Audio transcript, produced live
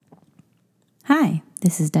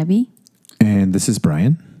This is Debbie. And this is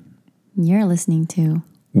Brian. You're listening to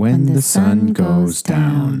When the Sun Goes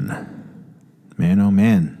Down. Man, oh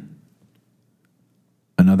man.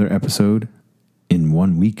 Another episode in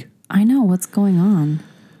 1 week. I know. What's going on?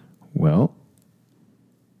 Well,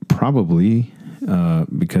 probably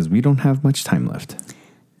because we don't have much time left.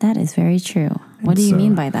 That is very true. What do you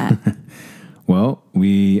mean by that? Well,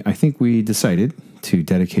 I think we decided to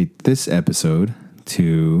dedicate this episode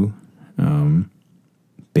to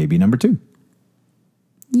baby number 2.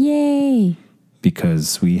 Yay.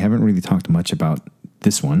 Because we haven't really talked much about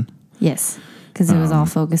this one. Yes, because it was all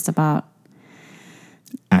focused about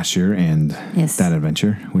Asher and Yes. that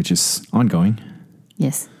adventure, which is ongoing.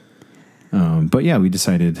 Yes. But yeah, we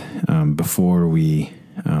decided before we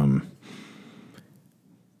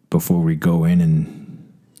go in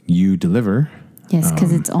and you deliver. Yes,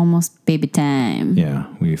 because it's almost baby time. Yeah,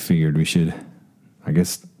 we figured we should, I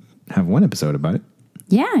guess, have one episode about it.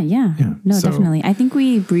 Yeah. No, so- definitely. I think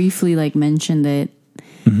we briefly mentioned it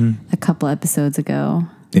a couple episodes ago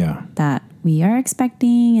Yeah. that we are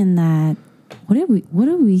expecting, and that what did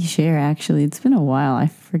we share actually? It's been a while. I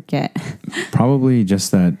forget. Probably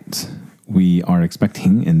just that we are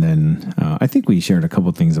expecting, and then I think we shared a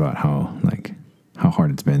couple things about how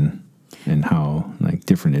hard it's been and how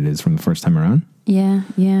different it is from the first time around. Yeah,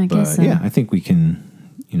 I But guess so. yeah, I think we can,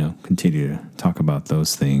 continue to talk about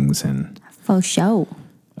those things and For show.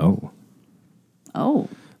 Oh,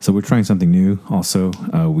 So we're trying something new. Also,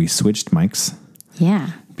 we switched mics yeah.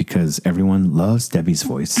 because everyone loves Debbie's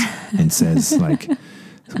voice and says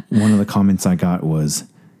one of the comments I got was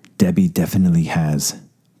Debbie definitely has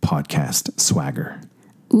podcast swagger.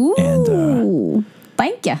 Ooh, And,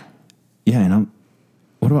 thank you. Yeah, and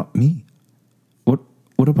what about me?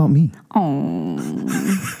 What about me? Oh,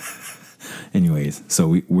 Anyways,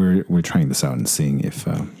 so we're trying this out and seeing if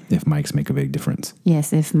mics make a big difference.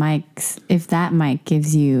 yes. If that mic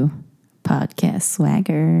gives you podcast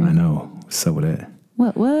swagger, I know. So would it.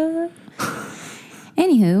 what?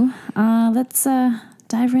 Anywho, let's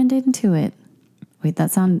dive right into it. Wait,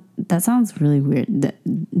 that sounds really weird.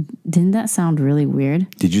 Didn't that sound really weird?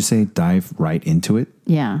 Did you say dive right into it?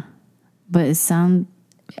 Yeah, but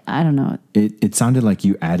I don't know. It sounded like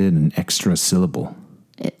you added an extra syllable.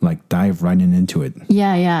 Like dive right into it.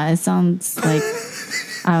 Yeah. It sounds like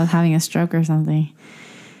I was having a stroke or something.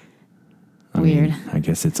 Weird. I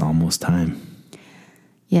guess it's almost time.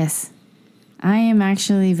 Yes. I am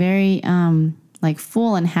actually very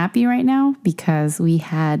full and happy right now because we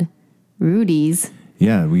had Rudy's.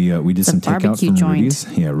 Yeah, we did some takeout barbecue from joint. Rudy's.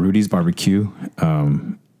 Yeah, Rudy's barbecue.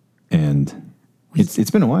 And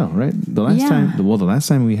it's been a while, right? The last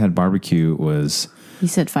time we had barbecue was, You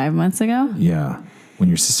said 5 months ago? yeah, when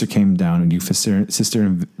your sister came down and sister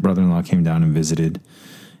and brother-in-law came down and visited,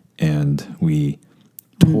 and we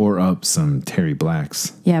tore up some Terry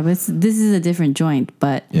Blacks. Yeah, but this is a different joint,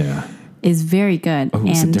 but Yeah. it's very good. Oh,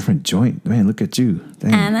 it's a different joint. Man, look at you.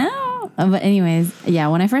 Dang. I know. But anyways, yeah,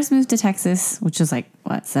 when I first moved to Texas, which was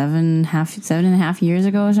 7.5 years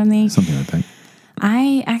ago or something, Something like that.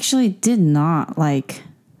 I actually did not I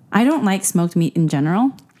don't like smoked meat in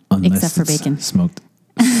general, Unless except for it's bacon. smoked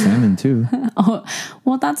salmon too. Oh,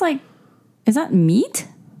 well, that's is that meat?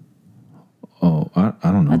 Oh, I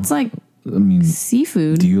don't know. That's like I mean,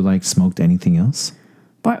 seafood. do you like smoked anything else?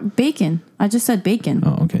 Bacon. I just said bacon.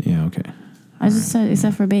 Oh, okay. Yeah, okay. I just said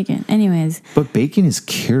except for bacon. Anyways, But bacon is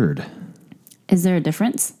cured. is there a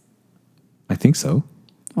difference? I think so.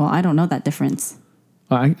 Well, I don't know that difference.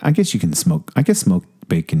 I guess you can smoke. I guess smoked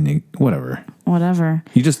bacon, whatever. Whatever,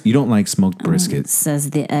 You don't like smoked brisket. says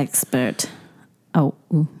the expert. Oh,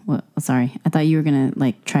 what? Sorry. I thought you were going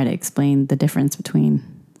to try to explain the difference between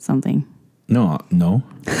something. No.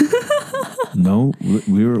 No,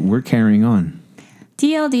 we're carrying on.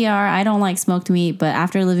 TLDR, I don't like smoked meat, but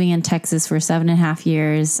after living in Texas for 7.5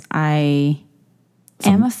 years, I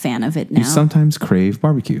am a fan of it now. You sometimes crave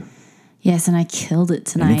barbecue. Yes, and I killed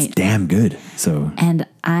it And it's tonight. damn good. So And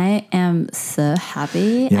I am so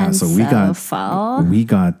happy and so full. we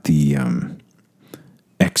got the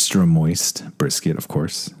extra moist brisket, of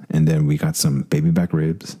course, and then we got some baby back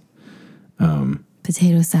ribs,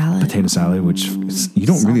 Potato salad. which you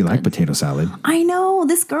don't So really like good. potato salad. I know,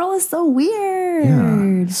 this girl is so weird.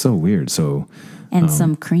 Yeah, so weird. So And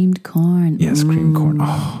some creamed corn. yes, cream corn.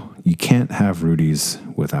 Oh, you can't have Rudy's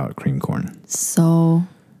without cream corn. So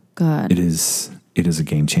good. It is a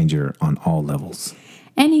game changer on all levels.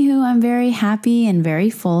 Anywho, I'm very happy and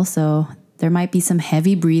very full, so there might be some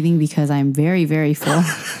heavy breathing because I'm very, very full.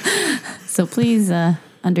 So please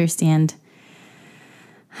understand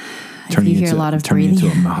if you hear a lot of turning breathing.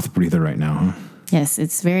 into a mouth breather right now, huh? Yes,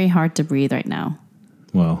 it's very hard to breathe right now.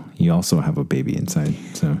 Well, you also have a baby inside,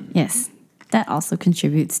 so Yes, that also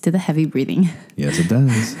contributes to the heavy breathing. yes, it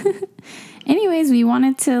does. Anyways, we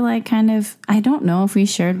wanted to like kind of, I don't know if we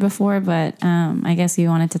shared before, but I guess we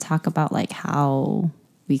wanted to talk about like how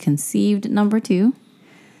we conceived number 2,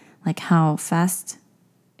 like how fast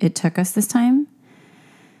it took us this time.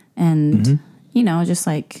 And, you know, just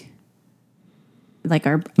like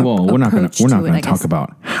our Well, we're not approach gonna to it, I talk guess.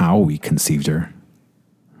 about how we conceived her.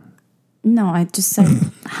 No, I just said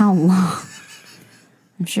how long.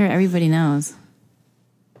 I'm sure everybody knows.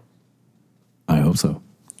 I hope so.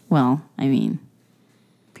 Well, I mean,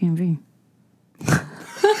 PMV.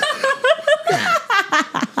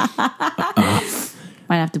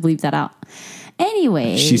 Might have to bleep that out.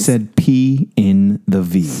 Anyway, She said P in the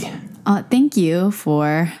V. thank you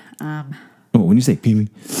for Oh, when you say P,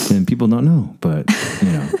 then people don't know, but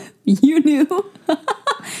you know. you knew.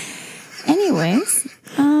 Anyways,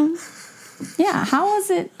 yeah. How was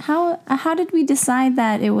it? How did we decide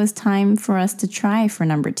that it was time for us to try for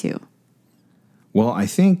number 2? Well, I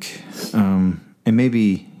think, and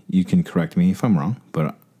maybe you can correct me if I'm wrong,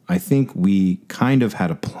 but I think we kind of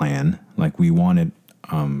had a plan. Like we wanted,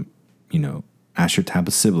 you know, Asher to have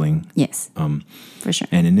a sibling. Yes, for sure.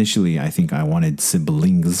 And initially, I think I wanted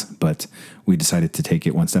siblings, but we decided to take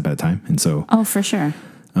it one step at a time. And so, Oh, for sure.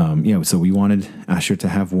 yeah, so we wanted Asher to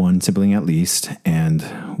have one sibling at least, and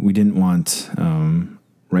we didn't want,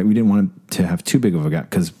 we didn't want him to have too big of a gap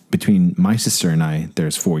because between my sister and I,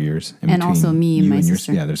 there's 4 years, And between also me and you my your-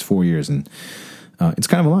 sister. yeah, there's 4 years, and it's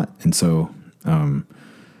kind of a lot. And so,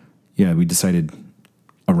 yeah, we decided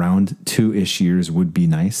around 2-ish years would be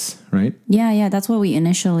nice, right? Yeah, that's what we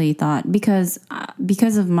initially thought because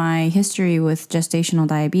of my history with gestational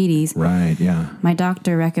diabetes. Right. Yeah. My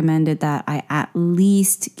doctor recommended that I at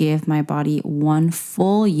least give my body 1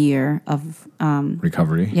 full year of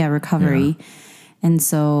Recovery. recovery. And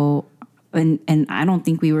so and I don't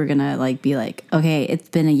think we were gonna like be like, okay, it's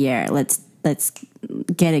been a year, let's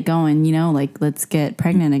get it going, you know, like let's get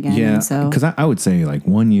pregnant again. Yeah, And so because I would say like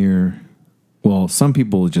 1 year. Well, some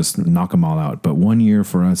people just knock them all out, but 1 year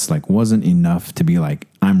for us like wasn't enough to be like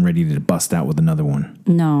I'm ready to bust out with another one.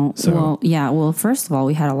 no, So- well, first of all,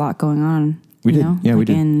 we had a lot going on. We you did, know? yeah, we Like,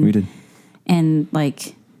 did, and- we did. And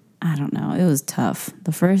like, I don't know, it was tough.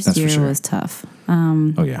 The first That's for year sure. was tough.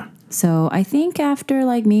 Oh yeah, So I think after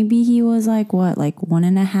like maybe he was like what, like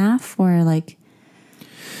 1.5 or like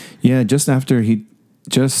yeah. Just after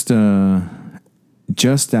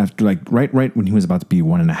like right when he was about to be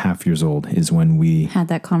 1.5 years old is when we had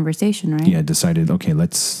that conversation, right? decided okay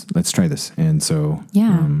let's try this, and so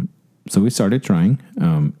Yeah. so we started trying.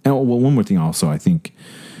 And well, one more thing also, I think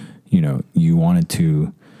you wanted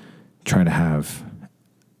to try to have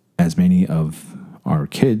as many of our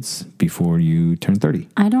kids before you turn 30.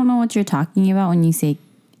 I don't know what you're talking about when you say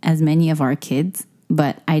as many of our kids,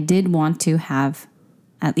 but I did want to have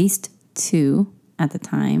at least 2 at the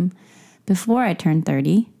time before I turned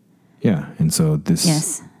 30. Yeah, and so this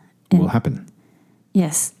Yes. will happen.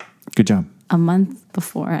 Yes. Good job. A month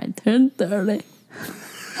before I turned 30.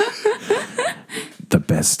 The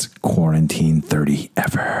best quarantine 30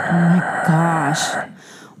 ever. Gosh.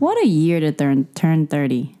 What a year to turn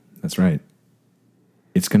 30. That's right.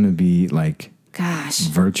 It's going to be like Gosh.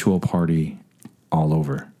 virtual party all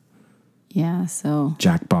over. Yeah, so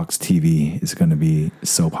Jackbox TV is going to be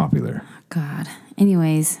so popular. God.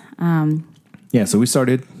 Anyways, Yeah, so we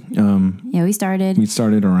started. yeah, we started. We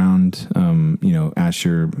started around,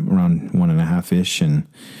 Asher around 1.5-ish, and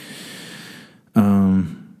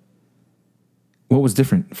what was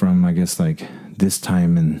different from, I guess, like this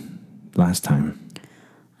time and last time?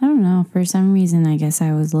 I don't know. For some reason, I guess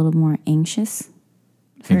I was a little more anxious.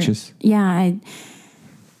 Anxious? Yeah,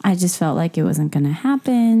 I just felt like it wasn't going to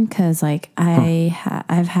happen because, like,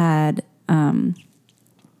 I've had a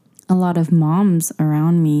lot of moms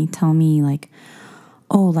around me tell me, like,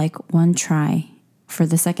 oh, like one try for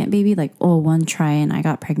the second baby, like, oh, one try and I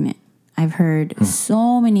got pregnant. I've heard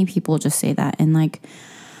so many people just say that. And, like,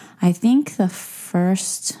 I think the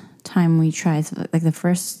first time we tried, like the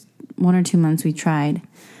first 1 or 2 months we tried,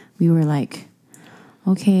 we were like,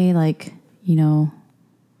 okay, like,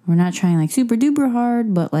 we're not trying like super duper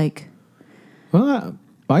hard, but like, Well,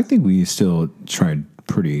 I think we still tried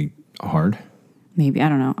pretty hard. maybe, I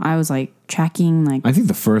don't know. I was like tracking, like, I think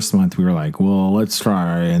the first month we were like, well, let's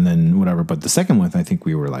try, and then whatever. But the second month, I think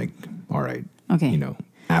we were like, all right, okay.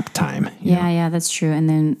 app time. you know? Yeah, that's true. And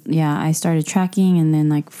then, I started tracking. And then,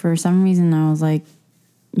 like, for some reason, I was like,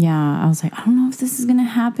 I don't know if this is going to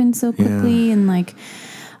happen so quickly. Yeah. And, like,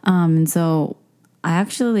 and so I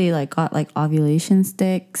actually, like, got, like, ovulation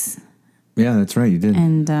sticks. Yeah, that's right. You did.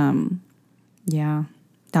 And, yeah.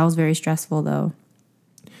 That was very stressful, though.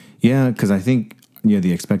 Yeah, because I think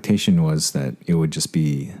the expectation was that it would just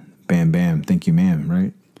be bam, bam, thank you, ma'am,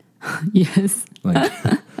 right? Yes. Like,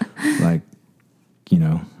 like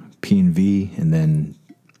P and V, and then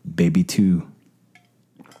baby 2.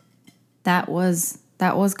 That was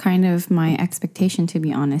kind of my expectation, to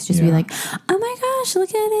be honest. Just be Yeah. like, oh my gosh, look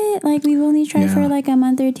at it! Like we've only tried Yeah. for like a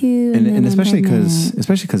month or two, And then especially I'm pregnant.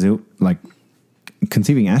 because it like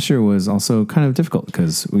conceiving Asher was also kind of difficult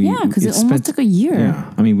because Because it almost took a year.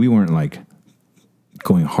 Yeah, I mean we weren't like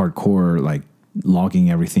going hardcore like logging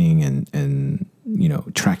everything and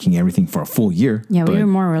tracking everything for a full year. Yeah, we but were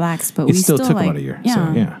more relaxed, but it we still took like, about a year. Yeah,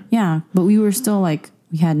 So, yeah. But we were still like,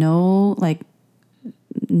 we had no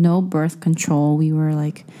birth control. We were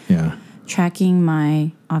like Yeah, tracking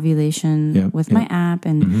my ovulation Yep, with yep. my app,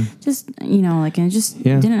 and just like, and it just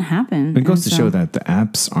Yeah. didn't happen. it goes And to show that the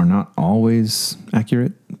apps are not always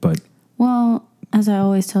accurate, but Well, as I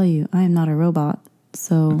always tell you, I am not a robot.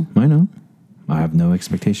 So, I know I have no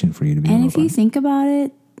expectation for you to be. and a if you robot. think about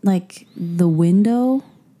it, like the window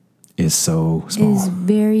Is so small. is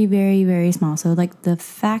very, very, very small. So, like the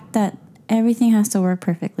fact that everything has to work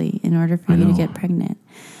perfectly in order for I you to know. get pregnant,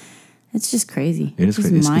 it's just crazy. It is It's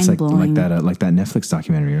crazy. It's mind like blowing. like that Netflix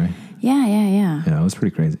documentary, right? Yeah. Yeah, it was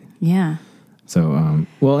pretty crazy. Yeah. So,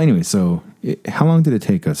 well, anyway, so how long did it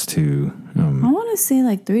take us to? I want to say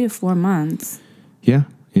like 3 to 4 months. Yeah,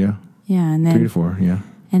 Yeah, and 3 to then 4, yeah.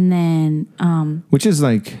 which Which is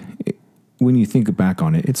like, when you think back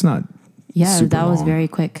on it, it's not. super that was long. very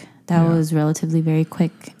quick. That Yeah. was relatively very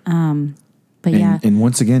quick. But yeah, And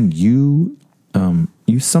once again, you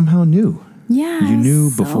somehow knew. yeah, You knew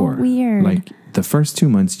so before. Weird. Like the first 2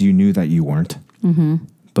 months, you knew that you weren't. Mm-hmm.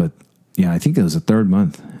 But yeah, I think it was the third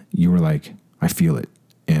month. You were like, I feel it,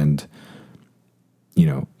 and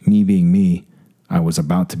me being me, I was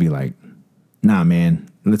about to be like, nah, man,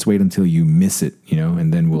 let's wait until you miss it,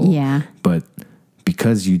 and then we'll. Yeah. But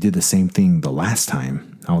because you did the same thing the last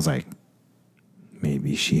time, I was like,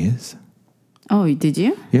 maybe she is. Oh, did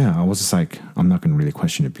you? Yeah, I was just like, I'm not going to really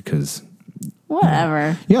question it because.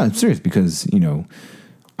 Whatever. Yeah, I'm serious because,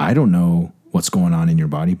 I don't know what's going on in your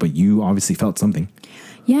body, but you obviously felt something.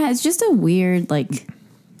 Yeah, it's just a weird, like,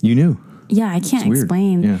 You knew. yeah, I can't It's weird.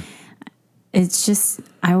 explain. Yeah. It's just,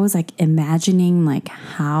 I was like imagining like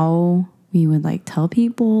how we would like tell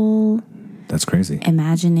people, That's crazy.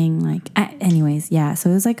 imagining like, anyways, yeah. So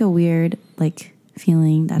it was like a weird like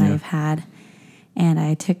feeling that Yeah. I've had. And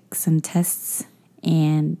I took some tests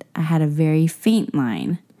and I had a very faint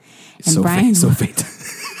line. And So Brian, faint. So faint.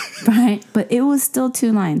 Brian, but it was still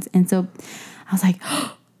 2 lines. And so I was like,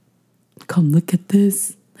 come look at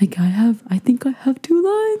this. Like I think I have 2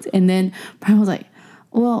 lines. And then Brian was like,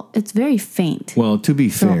 well, it's very faint. Well, to be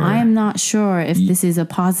So fair, I am not sure if this is a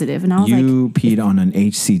positive. And I was like, you peed on an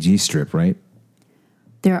HCG strip, right?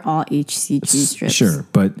 they're all HCG strips. Sure,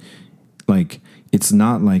 but like it's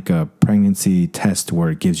not like a pregnancy test where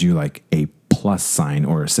it gives you like a plus sign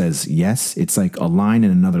or it says yes. It's like a line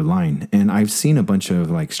and another line. And I've seen a bunch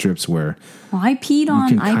of like strips where Well, I peed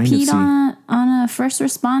can kind of see- on a first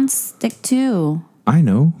response stick too. I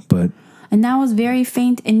know, but And that was very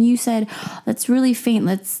faint. And you said, that's really faint.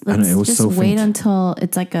 Let's know, it was just so wait faint. until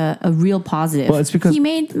it's like a real positive. Well, it's because- he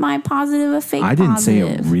made my positive a fake I didn't say a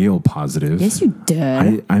positive. real positive. Yes, you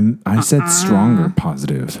did. I said stronger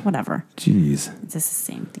positive. Whatever. Jeez, It's just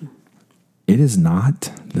the same thing. it is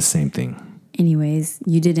not the same thing. Anyways,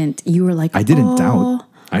 you didn't. You were like, I didn't oh, doubt.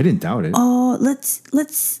 I didn't doubt it. Oh, let's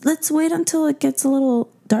wait until it gets a little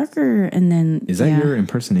darker, and then Is that your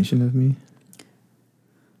impersonation of me?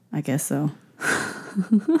 I guess so.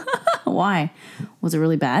 Why? Was it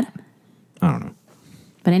really bad? I don't know.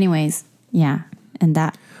 But anyways, yeah, and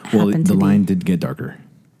that Well, happened the to line be, did get darker.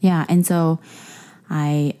 yeah, and so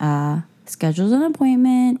I scheduled an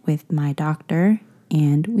appointment with my doctor,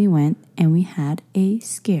 and we went and we had a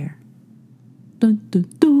scare. Dun, dun,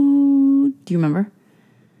 dun. Do you remember?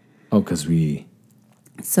 Oh, because we.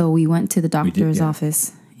 So we went to the doctor's yeah.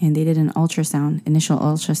 office and they did an initial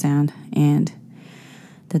ultrasound, and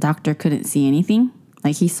the doctor couldn't see anything.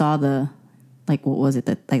 Like he saw what was it,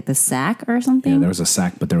 the sac or something? Yeah, there was a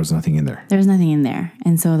sac, but there was nothing in there. There was nothing in there.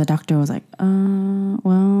 And so the doctor was like,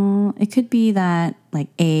 well, it could be that like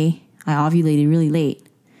A, I ovulated really late,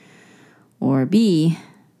 or B,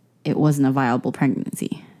 it wasn't a viable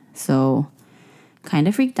pregnancy. So kind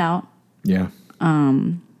of freaked out. Yeah.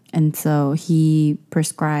 And so he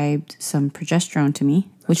prescribed some progesterone to me,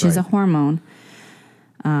 which is a right. hormone.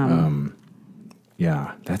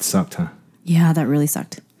 Yeah, that sucked, huh? Yeah, that really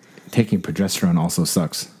sucked. Taking progesterone also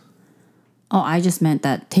sucks. Oh, I just meant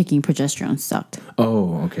that taking progesterone sucked.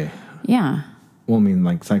 Oh, okay. Yeah. Well, I mean,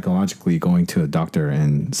 like psychologically, going to a doctor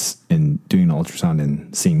and doing an ultrasound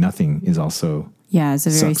and seeing nothing is also Yeah, it's a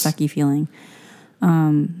very sucks. sucky feeling.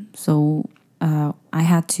 So I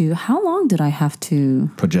had to. How long did I have to?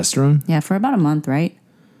 Progesterone. Yeah, for about a month, right?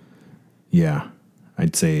 Yeah,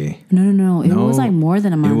 I'd say No. It was like more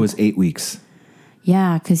than a month. it was 8 weeks.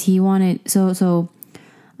 Yeah, because he wanted.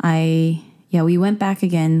 We went back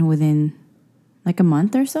again within like a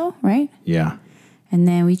month or so, right? Yeah, And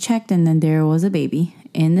then we checked, and then there was a baby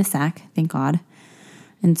in the sack, thank God.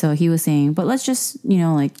 And so he was saying, but let's just,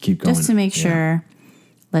 Keep just to going. make Yeah. sure,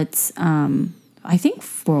 let's, I think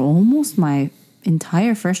for almost my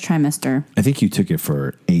entire first trimester, I think you took it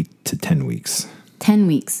for 8 to 10 weeks. 10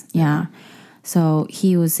 weeks. Yeah. So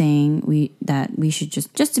he was saying that we should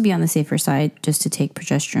just to be on the safer side, just to take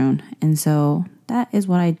progesterone. And so that is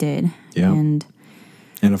what I did. Yeah.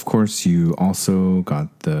 And of course, you also got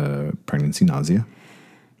the pregnancy nausea.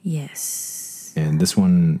 yes, And this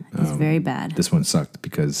one, it's very bad. this one sucked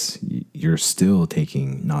because you're still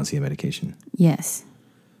taking nausea medication. Yes.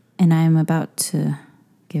 And I'm about to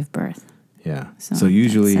give birth. Yeah. So So that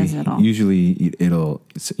usually, says it all. it'll,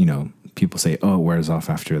 people say, oh, it wears off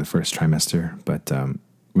after the first trimester, but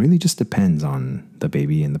really just depends on the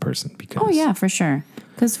baby and the person. Because Oh, yeah, for sure.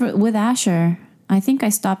 Because with Asher, I think I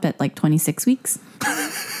stopped at like 26 weeks.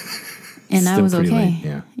 And I Still was pretty okay. late,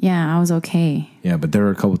 yeah. Yeah, I was okay. Yeah, but there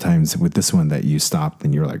were a couple times with this one that you stopped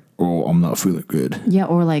and you're like, oh, I'm not feeling good. Yeah,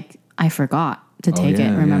 or like I forgot to take yeah,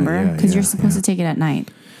 it, yeah, remember? yeah, Because you're yeah, supposed yeah. to take it at night.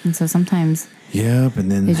 And so sometimes, Yep, and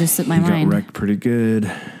then It just slipped my you mind. got wrecked pretty good.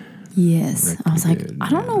 yes. Right, I was like, good, I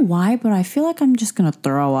don't know why, but I feel like I'm just going to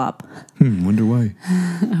throw up. Wonder why.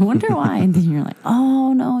 I wonder why. And then you're like,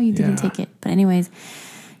 oh, no, you didn't Yeah. take it. But anyways,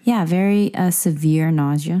 yeah, very severe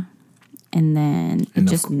nausea. And then it And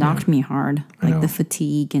just knocked me hard, I like know. the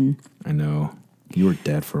fatigue and... I know. You were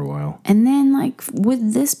dead for a while. And then, like,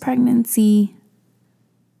 with this pregnancy,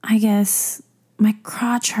 I guess my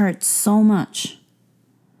crotch hurts so much.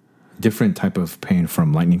 Different type of pain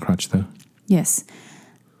from lightning crotch, though. Yes.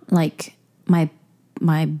 Like, my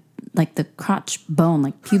like, the crotch bone,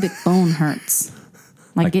 like, pubic bone hurts.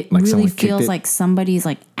 Like it like really someone kicked feels it? like somebody's,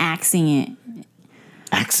 like, axing it.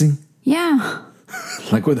 Axing? Yeah.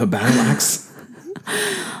 Like with a battle axe?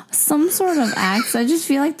 Some sort of axe. I just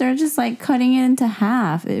feel like they're just, like, cutting it into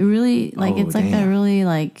half. It really, like, Oh, it's, like, a damn. really,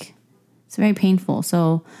 like, it's very painful.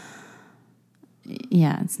 So...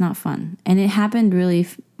 yeah, it's not fun. And it happened really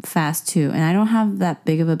fast too. And I don't have that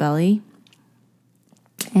big of a belly.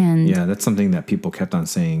 And Yeah, that's something that people kept on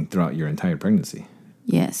saying throughout your entire pregnancy.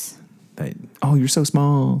 yes, That, oh, you're so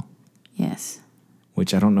small. yes.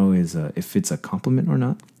 Which I don't know if it's a compliment or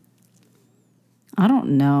not. I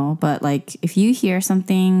don't know, but like if you hear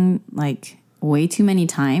something like way too many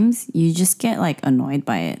times, you just get like annoyed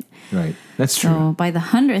by it. Right. That's true. So by the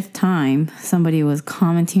 100th time somebody was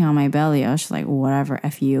commenting on my belly, I was just like, whatever,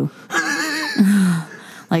 F you.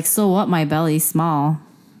 Like, so what? My belly's small,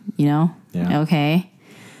 you know? Yeah. Okay.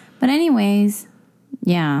 But anyways,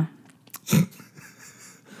 yeah.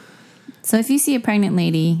 So if you see a pregnant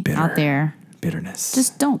lady Bitter. out there, Bitterness.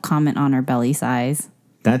 just don't comment on her belly size.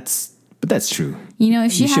 But that's true. You know,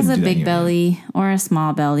 if she You has shouldn't a do that big anyway. belly or a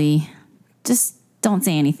small belly, just don't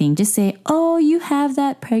say anything. Just say, oh, you have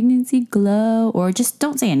that pregnancy glow, or just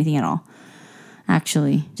don't say anything at all.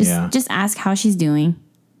 Actually, just ask how she's doing,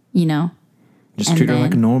 you know? Just And treat her like a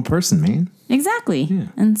then- normal person, man. Exactly. Yeah.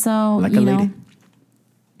 And so, Like you a know, lady.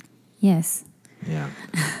 yes. Yeah.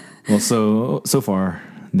 Well, so far,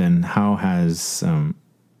 then how has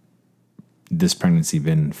this pregnancy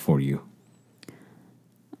been for you?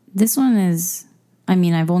 This one is, I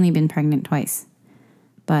mean, I've only been pregnant twice,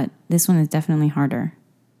 but this one is definitely harder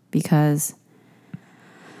because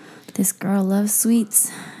this girl loves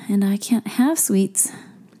sweets and I can't have sweets.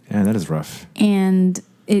 Yeah, that is rough. And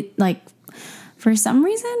it, like, for some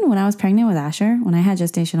reason, when I was pregnant with Asher, when I had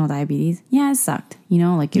gestational diabetes, yeah, it sucked. You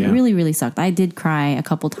know, like it Yeah. really, really sucked. I did cry a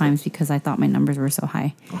couple times because I thought my numbers were so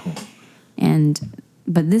high. Oh.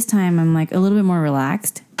 But this time I'm like a little bit more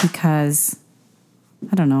relaxed because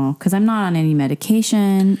I don't know, because I'm not on any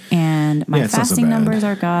medication and my Yeah, it's not so fasting bad. numbers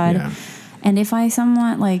are good. Yeah. And if I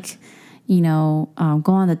somewhat like, you know,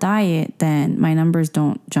 go on the diet, then my numbers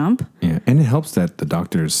don't jump. Yeah, and it helps that the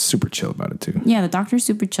doctor's super chill about it too. Yeah, the doctor's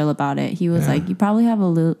super chill about it. He was Yeah. like, you probably have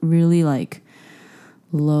a really like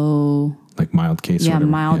low, Like mild case. or yeah,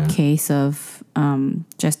 whatever. mild Yeah. case of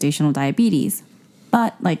gestational diabetes.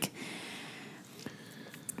 But like,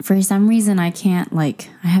 for some reason, I can't like,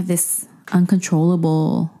 I have this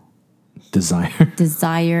uncontrollable Desire.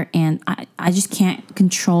 desire and I just can't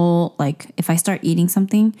control, like if I start eating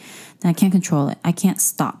something, then I can't control it. I can't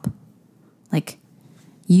stop. Like,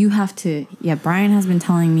 you have to. Yeah, Brian has been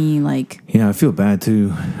telling me, like, Yeah, I feel bad too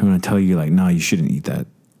when I tell you, like, no, you shouldn't eat that.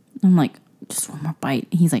 I'm like, just one more bite.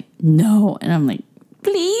 He's like, no. And I'm like,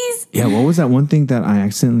 please. Yeah, what was that one thing that I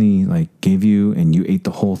accidentally, like, gave you and you ate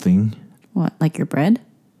the whole thing? What, like your bread?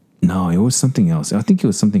 No, it was something else. I think it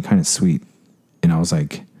was something kind of sweet. And I was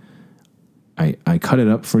like, I cut it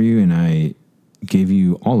up for you and I gave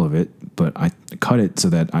you all of it, but I cut it so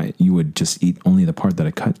that you would just eat only the part that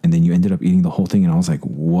I cut, and then you ended up eating the whole thing, and I was like,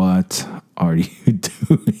 what are you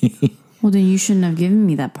doing? Well, then you shouldn't have given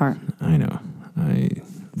me that part. I know.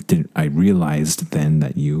 I realized then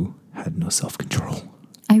that you had no self-control.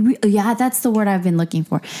 Yeah, that's the word I've been looking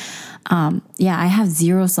for. Yeah, I have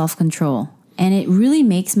zero self-control. And it really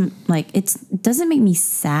makes, like, it doesn't make me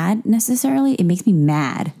sad necessarily. It makes me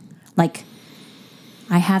mad. Like,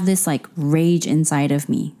 I have this, like, rage inside of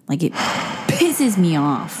me. Like, it pisses me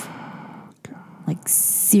off. Like,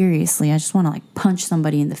 seriously, I just want to, like, punch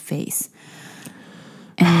somebody in the face.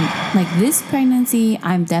 And, like, this pregnancy,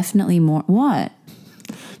 I'm definitely more... What?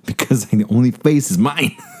 Because the only face is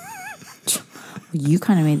mine. You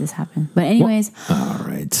kind of made this happen. But anyways... All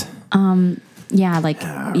right. Yeah, like,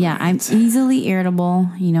 yeah, I'm easily irritable.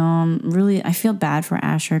 You know, I feel bad for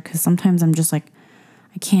Asher because sometimes I'm just like,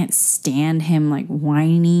 I can't stand him like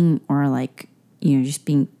whining or like, you know, just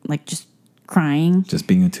being like, just crying. Just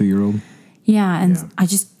being a 2-year-old? Yeah. And I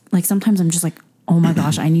just like, sometimes I'm just like, oh my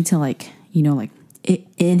gosh, I need to like, you know, like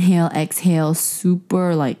inhale, exhale,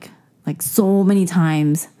 super like so many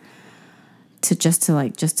times to just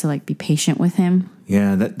to be patient with him.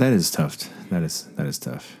 Yeah, that is tough. That is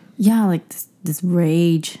tough. Yeah, like this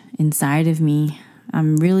rage inside of me.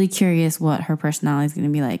 I'm really curious what her personality is going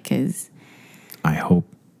to be like because... I hope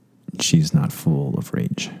she's not full of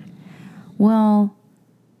rage. Well,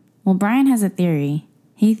 Brian has a theory.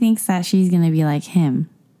 He thinks that she's going to be like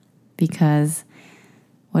him because,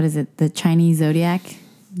 what is it, the Chinese zodiac?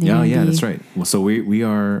 Yeah, that's right. Well, so we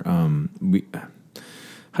are,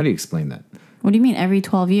 how do you explain that? What do you mean every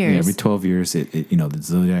 12 years? Yeah, every 12 years, it you know, the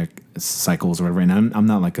zodiac cycles or whatever. And I'm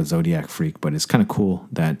not like a zodiac freak, but it's kind of cool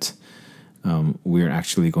that we're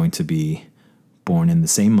actually going to be born in the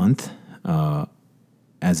same month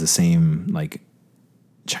as the same like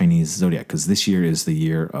Chinese zodiac. Because this year is the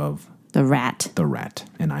year of the rat,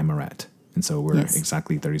 and I'm a rat, and so we're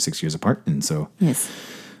exactly 36 years apart. And so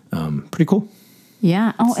pretty cool.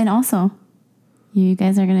 Yeah. Oh, and also, you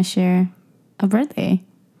guys are gonna share a birthday.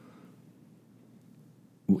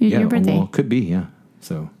 Your birthday. Well, could be, yeah.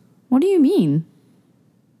 So. What do you mean?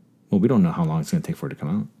 Well, we don't know how long it's going to take for it to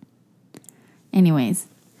come out. Anyways,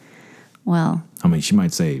 well. I mean, she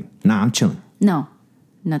might say, nah, I'm chilling. No,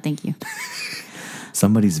 thank you.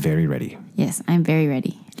 Somebody's very ready. Yes, I'm very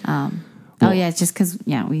ready. It's just because,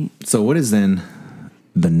 we... So what is then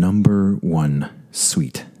the number one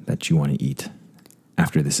sweet that you want to eat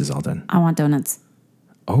after this is all done? I want donuts.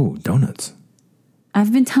 Oh, donuts.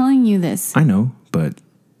 I've been telling you this. I know, but...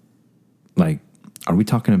 Like, are we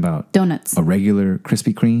talking about donuts? A regular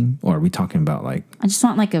Krispy Kreme, or are we talking about like? I just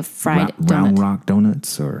want like a fried donut. Round Rock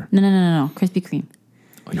donuts, or no, Krispy Kreme.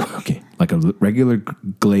 Oh, okay, like a regular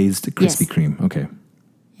glazed Krispy Kreme. Okay.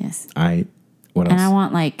 Yes. What else? And I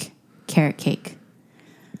want like carrot cake.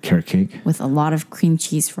 Carrot cake with a lot of cream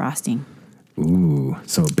cheese frosting. Ooh,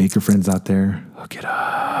 so baker friends out there, hook it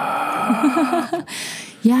up.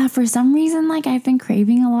 Yeah, for some reason, like I've been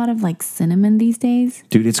craving a lot of like cinnamon these days.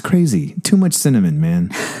 Dude, it's crazy. Too much cinnamon,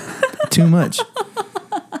 man. Too much.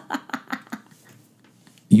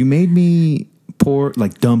 You made me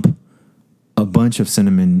dump a bunch of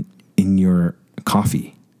cinnamon in your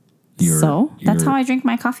coffee. That's how I drink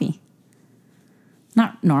my coffee.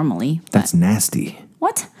 Not normally. That's nasty.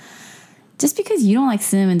 What? Just because you don't like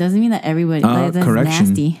cinnamon doesn't mean that everybody that's correction.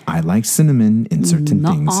 nasty. I like cinnamon in certain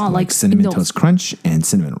things, like Cinnamon Toast Crunch and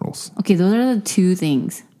cinnamon rolls. Okay, those are the two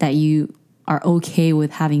things that you are okay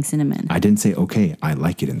with having cinnamon. I didn't say okay. I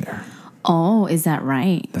like it in there. Oh, is that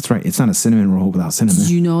right? That's right. It's not a cinnamon roll without cinnamon. Did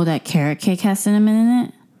you know that carrot cake has cinnamon in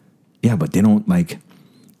it? Yeah, but they don't like...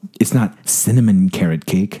 It's not cinnamon carrot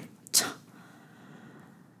cake.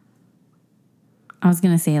 I was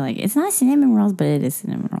going to say, like, it's not cinnamon rolls, but it is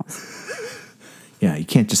cinnamon rolls. Yeah, you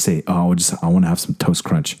can't just say, I want to have some Toast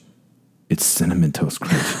Crunch. It's Cinnamon Toast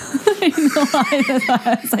Crunch.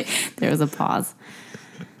 I was like, there was a pause.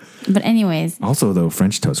 But anyways. Also, though,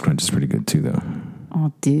 French Toast Crunch is pretty good, too, though.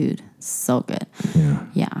 Oh, dude. So good. Yeah.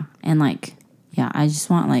 Yeah. And, like, I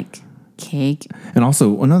just want, like, cake. And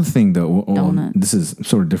also, another thing, though. Donut. This is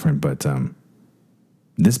sort of different, but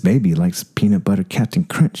this baby likes peanut butter Captain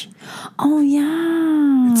Crunch. Oh,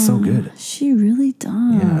 yeah. It's so good. She really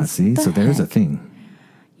does. Yeah, see? So there's a thing.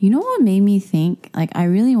 You know what made me think? Like, I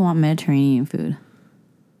really want Mediterranean food.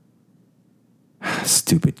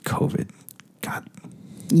 Stupid COVID. God.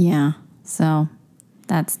 Yeah. So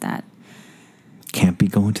that's that. Can't be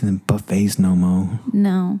going to the buffets no more.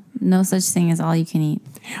 No such thing as all you can eat.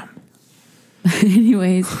 Damn.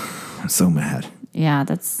 Anyways. I'm so mad. Yeah,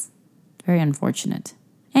 that's very unfortunate.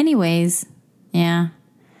 Anyways, yeah.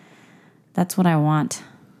 That's what I want.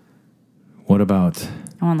 What about...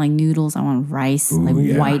 I want like noodles. I want rice, Ooh, like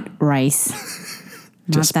yeah. white rice.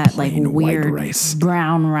 Not Just that like plain white weird rice.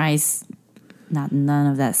 brown rice. None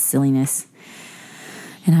of that silliness.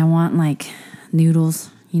 And I want like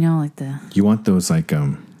noodles, like the... You want those like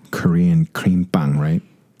Korean cream bang, right?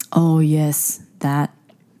 Oh, yes. That.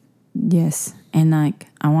 Yes. And like,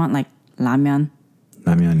 I want like ramen.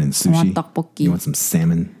 Ramyeon and sushi. I want tteokbokki. You want some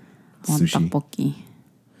salmon I want sushi. tteokbokki.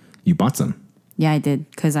 You bought some. Yeah, I did.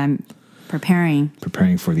 Because I'm preparing.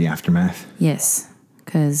 Preparing for the aftermath. Yes.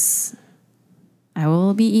 Because I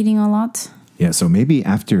will be eating a lot. Yeah, so maybe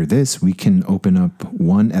after this, we can open up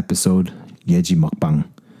one episode, Yeji Mukbang.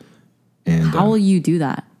 And How will you do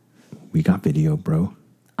that? we got video, bro.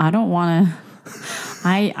 I don't want to.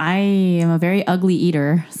 I am a very ugly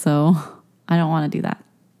eater, so I don't want to do that.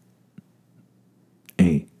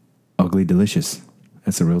 Hey, ugly delicious.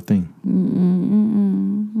 That's a real thing.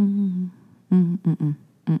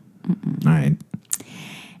 All right.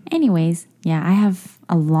 Anyways, yeah, I have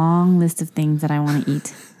a long list of things that I want to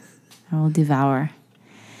eat. I will devour.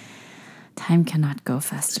 Time cannot go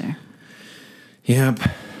faster. Yep.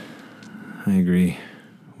 I agree.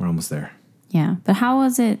 We're almost there. Yeah, but how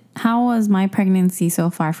was it? How was my pregnancy so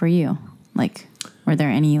far for you? Like, were there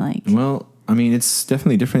any like... Well, I mean, it's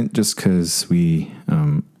definitely different just because we,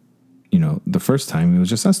 the first time it was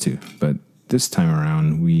just us two. But this time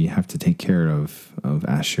around, we have to take care of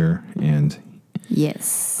Asher and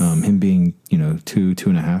Yes. him being,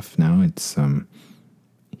 2.5 now. It's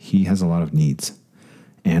he has a lot of needs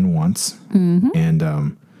and wants, and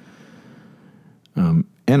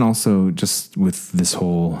also just with this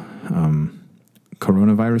whole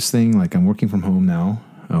coronavirus thing. Like, I'm working from home now,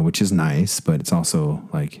 which is nice, but it's also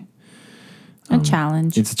like a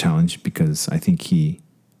challenge. It's a challenge because I think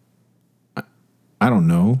I don't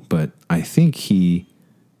know, but I think he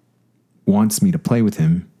wants me to play with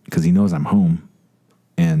him because he knows I'm home,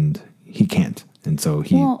 and he can't. And so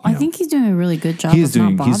he... Well, I think he's doing a really good job. He's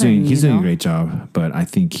doing a a great job, but I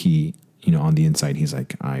think he, on the inside, he's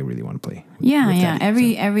like, I really want to play. With Yeah.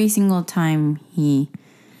 Daddy. Every single time he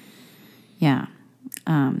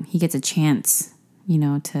gets a chance,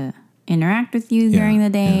 to interact with you during the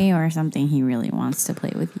day or something, he really wants to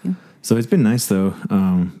play with you. So it's been nice though.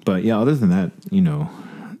 But yeah, other than that,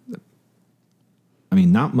 I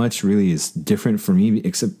mean, not much really is different for me,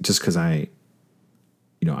 except just because I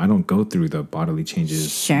don't go through the bodily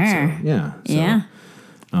changes. Sure. So, yeah. So, Yeah.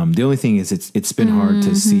 The only thing is it's been hard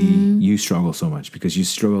to see you struggle so much because you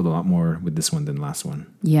struggled a lot more with this one than the last one.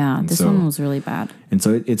 Yeah, this one was really bad. And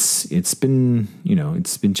so it's been,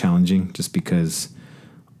 it's been challenging just because,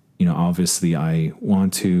 obviously I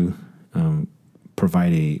want to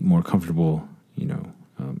provide a more comfortable,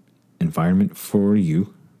 environment for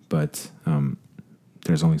you, but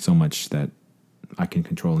there's only so much that I can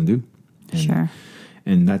control and do. And, Sure.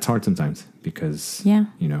 And that's hard sometimes because,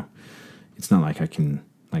 it's not like I can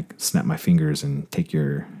like snap my fingers and take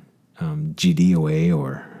your GD away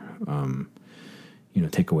or,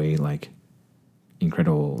 take away like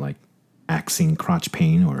incredible like axing crotch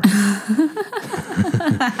pain or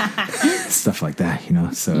stuff like that,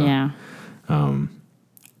 So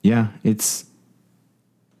yeah, it's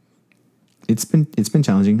been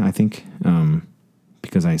challenging, I think,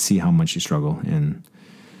 because I see how much you struggle, and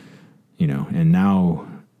and now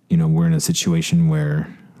we're in a situation where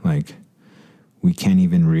like we can't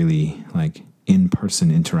even really like in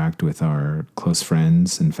person interact with our close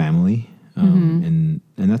friends and family, and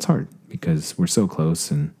that's hard because we're so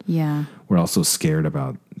close, and we're also scared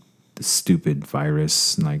about the stupid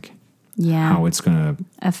virus, and like how it's gonna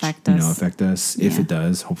affect us if it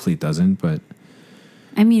does. Hopefully it doesn't, but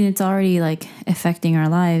I mean, it's already like affecting our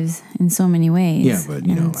lives in so many ways. Yeah, but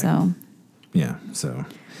so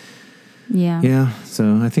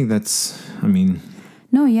so I think that's, I mean,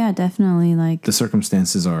 no, yeah, definitely, like the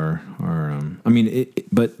circumstances are I mean,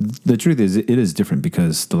 but the truth is it is different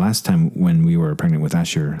because the last time when we were pregnant with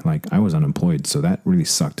Asher, like I was unemployed, so that really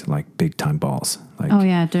sucked like big time balls. Like,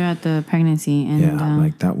 throughout the pregnancy, and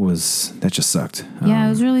like that just sucked. It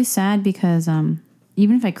was really sad because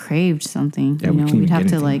even if I craved something, we'd have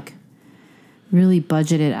to like really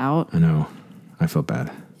budget it out. I know, I felt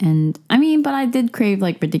bad. And I mean, but I did crave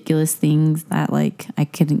like ridiculous things that like I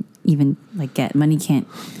couldn't even like get. Money can't.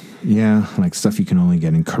 Yeah, like stuff you can only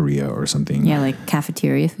get in Korea or something. Yeah, like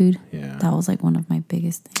cafeteria food. Yeah. That was like one of my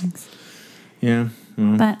biggest things. Yeah.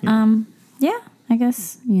 Well, But yeah, I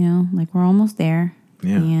guess, like we're almost there.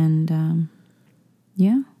 Yeah. And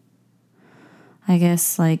yeah. I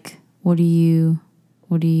guess like what are you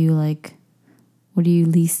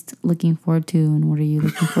least looking forward to, and what are you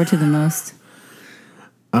looking forward to the most?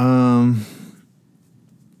 I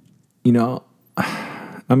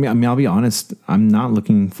mean, I'll be honest. I'm not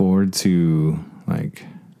looking forward to like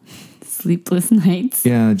Sleepless nights.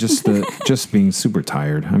 Yeah, just being super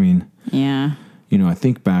tired. I mean, Yeah. I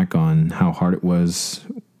think back on how hard it was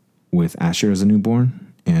with Asher as a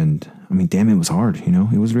newborn, and I mean, damn, it was hard.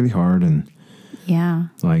 It was really hard, and Yeah.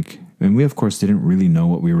 and we of course didn't really know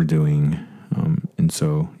what we were doing, and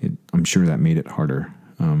so I'm sure that made it harder.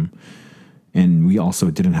 And we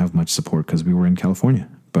also didn't have much support because we were in California.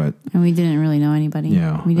 And we didn't really know anybody.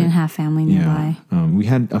 Yeah. We didn't have family nearby. Yeah. We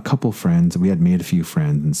had a couple friends. We had made a few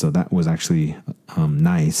friends, and so that was actually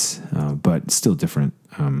nice, but still different.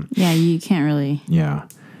 Yeah, you can't really. Yeah.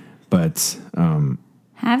 But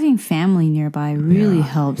Having family nearby really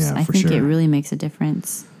helps. Yeah, I for think sure. it really makes a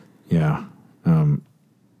difference. yeah.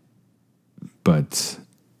 But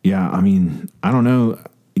yeah, I mean, I don't know.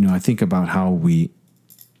 I think about how we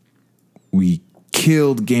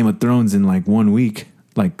killed Game of Thrones in like 1 week,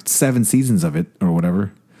 like 7 seasons of it or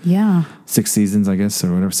whatever. Yeah. 6 seasons, I guess,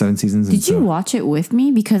 or whatever, 7 seasons. Did you watch it with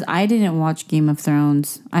me? Because I didn't watch Game of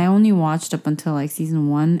Thrones. I only watched up until like season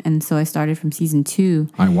 1, and so I started from season 2.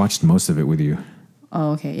 I watched most of it with you.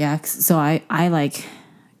 Oh, okay, yeah. So I like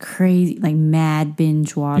crazy, like mad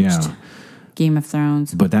binge watched Yeah. Game of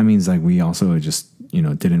Thrones. But that means like we also just,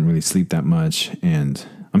 didn't really sleep that much. And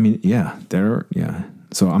I mean, yeah.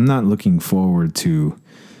 So I'm not looking forward to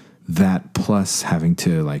that, plus having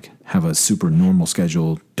to like have a super normal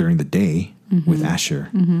schedule during the day with Asher.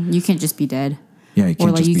 Mm-hmm. You can't just be dead. Yeah, you can't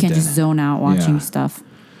Or like just you be can't dead. just zone out watching Yeah. stuff.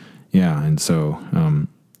 Yeah, and so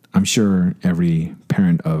I'm sure every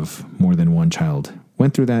parent of more than one child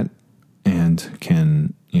went through that and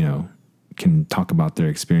can talk about their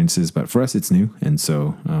experiences. But for us, it's new, and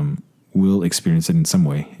so we'll experience it in some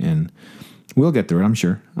way, and we'll get through it. I'm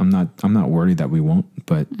sure. I'm not worried that we won't,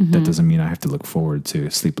 but that doesn't mean I have to look forward to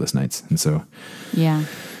sleepless nights. And so, Yeah.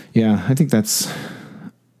 I think that's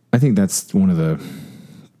one of the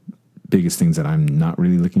biggest things that I'm not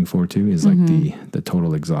really looking forward to is like the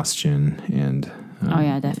total exhaustion and Oh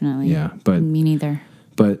yeah, definitely. yeah, but Me neither.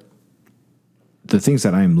 but the things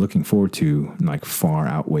that I am looking forward to like far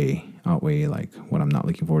outweigh like what I'm not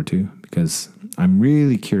looking forward to, because I'm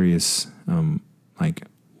really curious like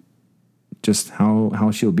just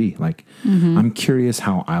how she'll be. Like I'm curious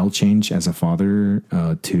how I'll change as a father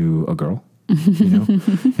to a girl.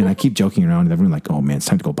 And I keep joking around with everyone like, oh man, it's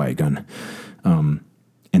time to go buy a gun.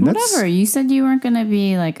 And Whatever. You said you weren't gonna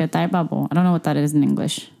be like a thigh bubble. I don't know what that is in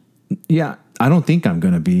English. Yeah, I don't think I'm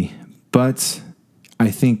gonna be, but I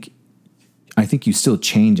think you still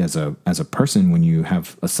change as a person when you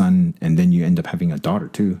have a son, and then you end up having a daughter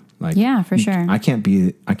too. Like, Yeah, for sure. I can't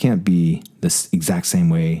be this exact same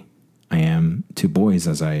way I am to boys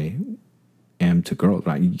as I am to girls.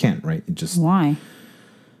 Right? You can't, right? It just Why?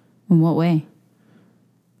 In what way?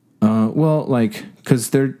 well, like because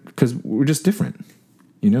we're just different.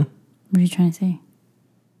 What are you trying to say?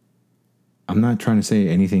 I'm not trying to say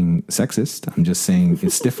anything sexist. I'm just saying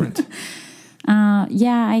it's different.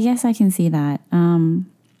 Yeah, I guess I can see that.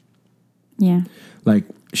 Yeah. Like,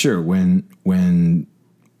 sure, when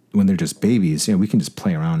they're just babies, we can just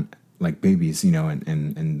play around like babies,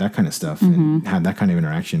 and that kind of stuff, and have that kind of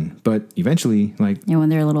interaction. But eventually, like, Yeah, when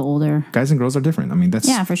they're a little older. guys and girls are different. I mean, that's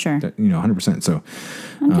Yeah, for sure. 100%. So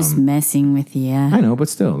I'm just messing with you. I know, but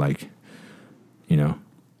still, like,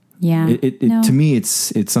 Yeah. it to me,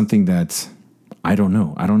 it's something that I don't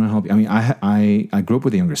know. I don't know how. I mean, I grew up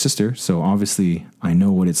with a younger sister, so obviously I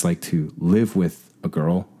know what it's like to live with a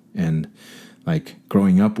girl, and like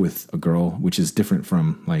growing up with a girl, which is different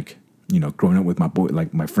from like growing up with my boy,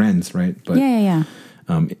 like my friends, right? But Yeah.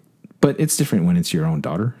 but it's different when it's your own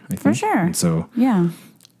daughter. I think For sure. And so Yeah.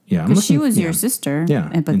 yeah, Because she was your sister. Yeah,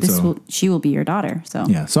 But and she will be your daughter. So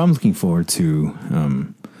Yeah, so I'm looking forward to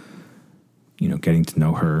getting to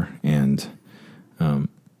know her, and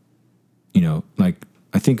like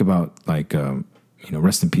I think about like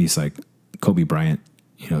rest in peace, like Kobe Bryant.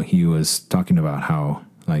 He was talking about how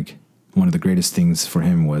like one of the greatest things for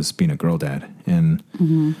him was being a girl dad, and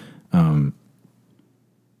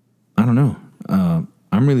I don't know.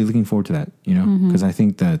 I'm really looking forward to that, because I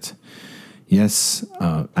think that yes,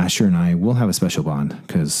 Asher and I will have a special bond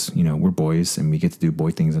because, we're boys and we get to do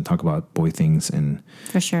boy things and talk about boy things, and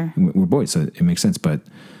For sure. we're boys, so it makes sense. But,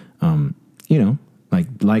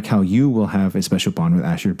 like how you will have a special bond with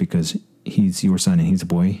Asher because he's your son and he's a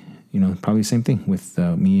boy, probably the same thing with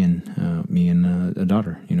me and a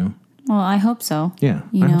daughter, Well, I hope so. Yeah,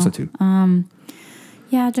 You I hope know, so too.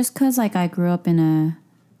 Yeah, just because like I grew up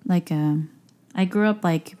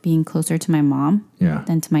like being closer to my mom Yeah.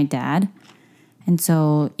 than to my dad. And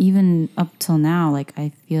so even up till now, like I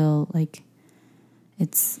feel like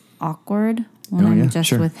it's awkward when I'm just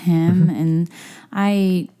sure. with him. And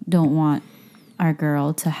I don't want our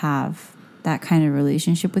girl to have that kind of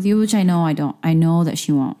relationship with you, which I know I don't. I know that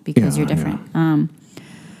she won't because Yeah, you're different.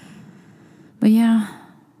 But yeah,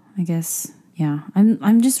 I guess, yeah.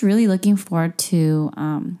 I'm just really looking forward to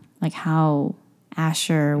like how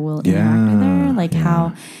Asher will interact with her, like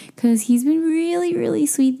how, because he's been really, really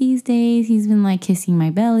sweet these days. He's been like kissing my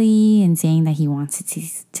belly and saying that he wants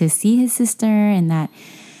to see his sister, and that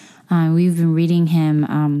we've been reading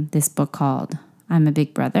him this book called I'm a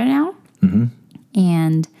Big Brother Now.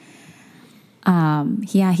 And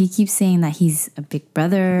he keeps saying that he's a big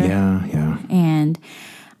brother. Yeah. And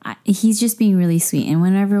he's just being really sweet. And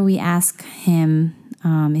whenever we ask him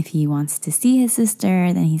if he wants to see his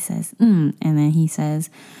sister, then he says, and then he says,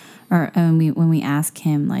 when we ask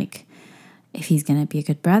him like if he's gonna be a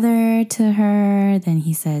good brother to her, then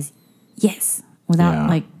he says yes, without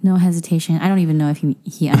like no hesitation. I don't even know if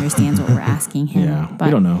he understands what we're asking him. Yeah, but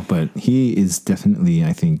we don't know, but he is definitely,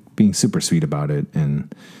 I think, being super sweet about it,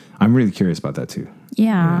 and I'm really curious about that too.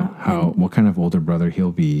 Yeah, What kind of older brother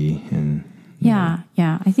he'll be, and yeah.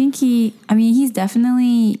 I think he's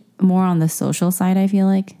definitely more on the social side. I feel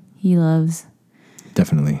like he loves.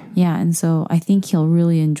 Definitely. Yeah, and so I think he'll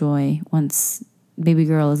really enjoy once baby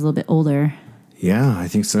girl is a little bit older. Yeah, I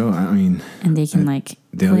think so. I mean, and they can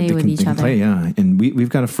play with each other. Yeah, and we've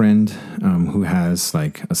got a friend who has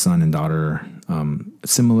like a son and daughter,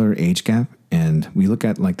 similar age gap, and we look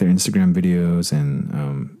at like their Instagram videos,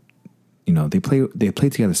 and they play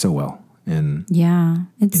together so well, and yeah,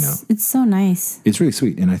 it's so nice. It's really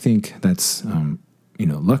sweet, and I think that's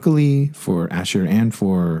luckily for Asher and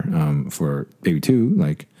for baby two,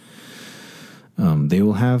 like. They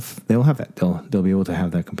will have that. They'll be able to have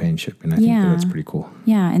that companionship, and I think that's pretty cool.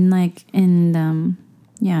 Yeah, and and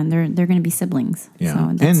they're going to be siblings. Yeah,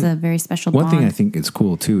 so that's and a very special one bond. thing I think is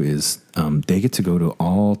cool too is they get to go to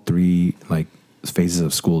all three like phases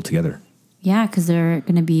of school together. Yeah, because they're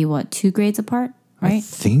going to be 2 grades apart, right? I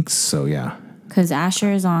think so. Yeah, because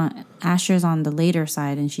Asher's on the later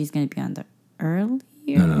side, and she's going to be on the early.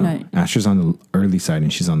 No. Asher's on the early side,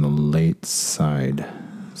 and she's on the late side.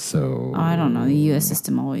 So I don't know. The U.S.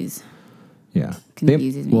 system always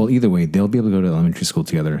confuses me. Well, either way, they'll be able to go to elementary school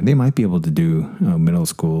together. They might be able to do middle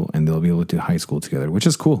school, and they'll be able to do high school together, which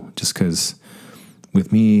is cool. Just because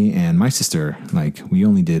with me and my sister, like we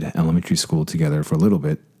only did elementary school together for a little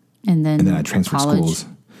bit, and then I transferred schools.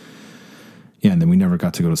 Yeah, and then we never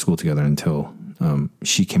got to go to school together until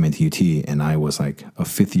she came into UT, and I was like a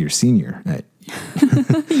 5th-year senior.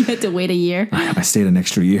 You had to wait a year. I stayed an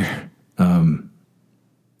extra year.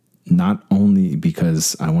 Not only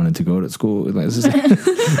because I wanted to go to school. It's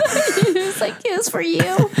like, it was for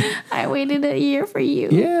you. I waited a year for you.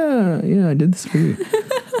 Yeah, I did this for you.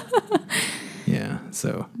 Yeah,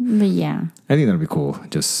 so. But yeah. I think that'll be cool.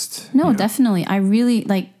 Just. No, definitely. I really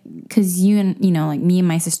because you and, me and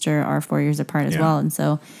my sister are 4 years apart as well. And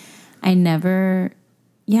so I never,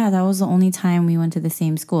 that was the only time we went to the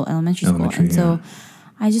same school, elementary school. And so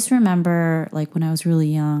I just remember, when I was really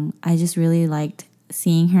young, I just really liked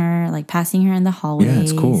seeing her, passing her in the hallways. Yeah,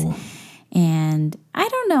 it's cool. And I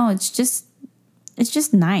don't know, it's just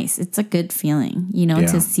nice. It's a good feeling,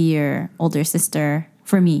 to see your older sister,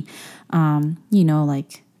 for me,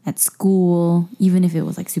 at school, even if it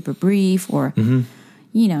was super brief or,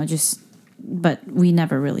 but we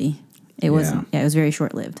never really, it wasn't, it was very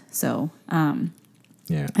short lived. So,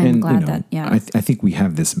 yeah, I'm glad that. I think we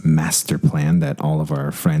have this master plan that all of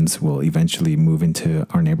our friends will eventually move into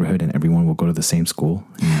our neighborhood, and everyone will go to the same school.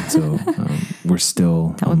 And so we're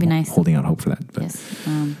still that would be nice. Holding out hope for that. But. Yes,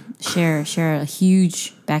 share a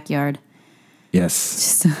huge backyard.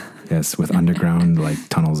 Yes, yes, with underground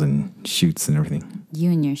tunnels and chutes and everything.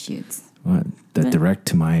 You and your chutes. What? Direct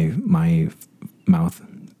to my mouth,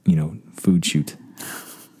 food chute.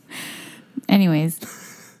 Anyways,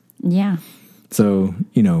 yeah. So,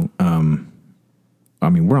 we're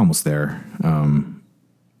almost there.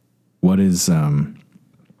 What is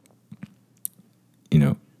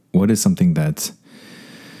what is something that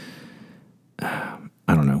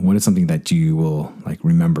I don't know. What is something that you will like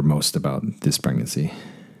remember most about this pregnancy?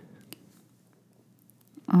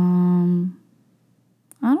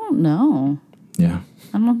 I don't know. Yeah.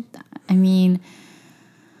 I mean,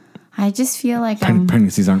 I just feel like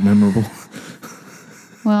Pregnancies aren't memorable.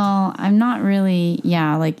 well, I'm not really,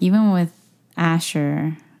 like even with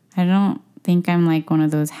Asher, I don't think I'm like one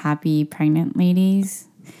of those happy pregnant ladies.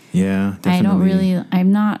 Yeah, definitely.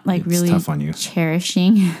 I'm not like It's really tough on you.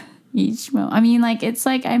 cherishing each moment. I mean, like, it's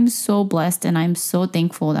like I'm so blessed and I'm so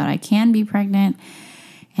thankful that I can be pregnant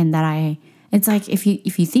and that it's like if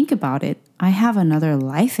you think about it, I have another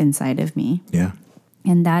life inside of me. Yeah.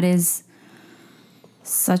 And that is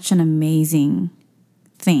such an amazing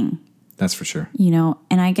thing. That's for sure.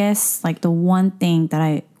 And I guess like the one thing that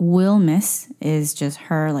I will miss is just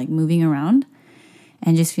her like moving around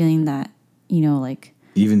and just feeling that, like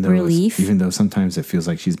relief. Even though sometimes it feels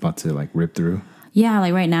like she's about to like rip through. Yeah,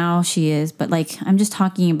 like right now she is, but like I'm just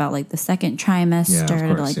talking about like the second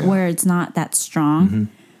trimester, where it's not that strong.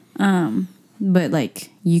 Mm-hmm. But like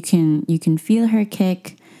you can feel her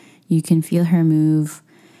kick, you can feel her move,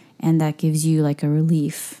 and that gives you like a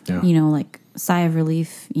relief. Yeah. Like sigh of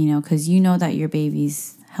relief, because that your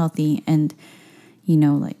baby's healthy and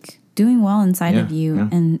like doing well inside of you. Yeah.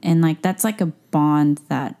 And like that's like a bond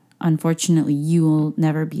that unfortunately you will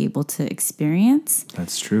never be able to experience.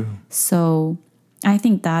 That's true. So I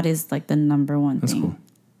think that is like the number one That's thing. cool.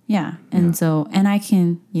 Yeah. And so, and I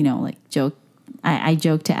can, like joke. I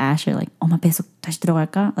joke to Asher like, "Oh, my peso tayo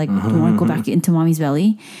droga ka?" Like, do you want to go back into mommy's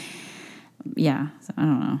belly? Yeah. So I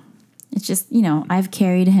don't know. It's just, I've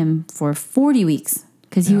carried him for 40 weeks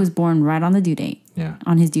because he was born right on the due date. Yeah.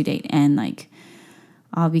 On his due date. And like,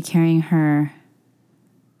 I'll be carrying her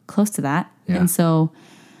close to that. Yeah. And so,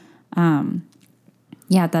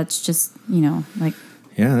 that's just, like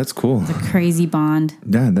Yeah, that's cool. a crazy bond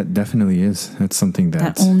Yeah, that definitely is. That's something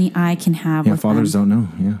that only I can have. yeah, with fathers them. don't know.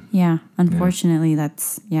 Yeah. Yeah, unfortunately,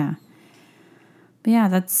 that's But yeah,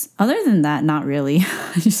 that's other than that, not really.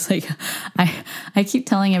 Just like I keep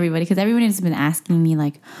telling everybody because everybody's been asking me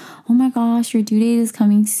like, "Oh my gosh, your due date is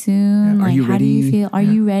coming soon. Yeah, like, you how ready? do you feel? Are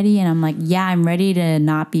you ready?" And I'm like, "Yeah, I'm ready to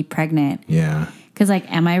not be pregnant." Yeah. Because like,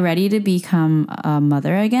 am I ready to become a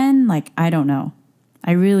mother again? Like, I don't know.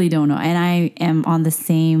 I really don't know. And I am on the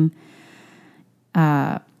same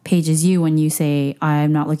page as you when you say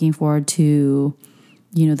I'm not looking forward to,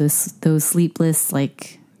 those sleepless,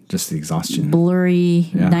 like Just the exhaustion. blurry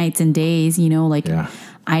nights and days, like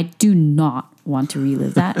I do not want to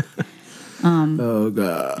relive that. Oh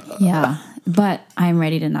God. Yeah. But I'm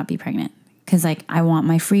ready to not be pregnant because like I want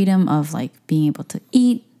my freedom of like being able to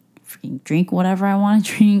eat, freaking drink whatever I want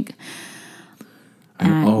to drink.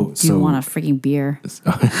 And I do want a freaking beer.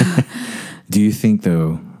 Do you think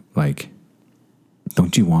though, like,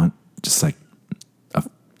 don't you want just like a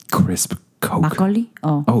crisp Coke? Makgeolli?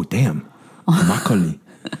 Oh damn. Makgeolli.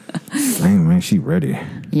 Dang man, she ready.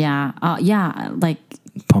 Yeah. Like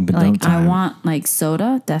Pump it down like time. I want like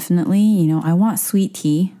soda, definitely. I want sweet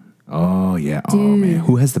tea. Oh yeah. Dude. Oh man.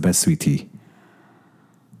 Who has the best sweet tea?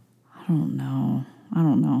 I don't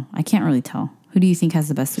know. I can't really tell. Who do you think has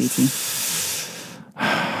the best sweet tea?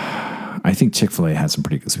 I think Chick-fil-A has some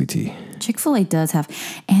pretty good sweet tea. Chick-fil-A does have,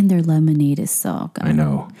 and their lemonade is so good. I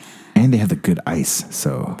know. And they have the good ice,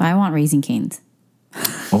 so. But I want Raising Cane's.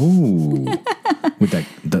 Oh. With that,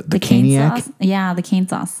 the cane caniac? sauce. Yeah, the cane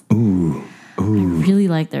sauce. Ooh. I really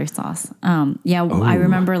like their sauce. I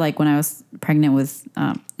remember like when I was pregnant with,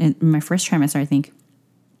 in my first trimester, I think,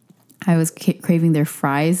 I was craving their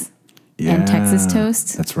fries and Texas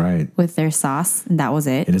toast. That's right. With their sauce, and that was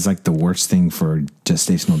it. It is like the worst thing for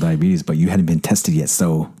gestational diabetes, but you hadn't been tested yet,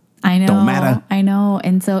 so I know. don't matter. I know.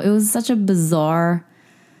 And so it was such a bizarre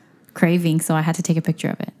craving, so I had to take a picture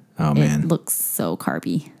of it. Oh, man. It looks so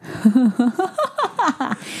carby.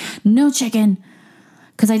 No chicken.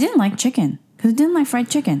 Because I didn't like chicken. Because I didn't like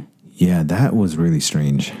fried chicken. Yeah, that was really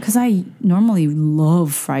strange. Because I normally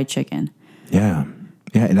love fried chicken. Yeah.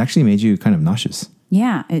 Yeah, it actually made you kind of nauseous.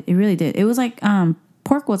 Yeah, it really did. It was like,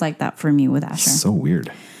 pork was like that for me with Asher. So weird.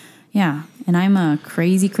 Yeah, and I'm a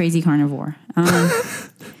crazy, crazy carnivore.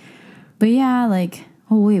 But yeah, like,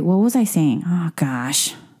 oh wait, what was I saying? Oh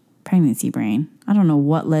gosh, pregnancy brain. I don't know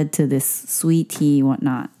what led to this sweet tea,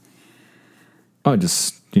 whatnot. Oh,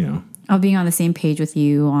 just, Oh, being on the same page with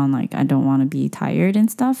you on like, I don't want to be tired and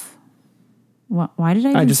stuff. Why did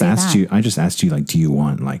I just asked you, like, do you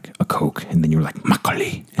want like a Coke? And then you were like,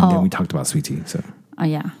 makgeolli. And then we talked about sweet tea, so. Oh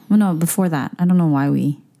yeah. Well, no, before that. I don't know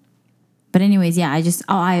why but anyways, yeah,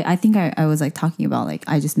 I think I was like talking about like,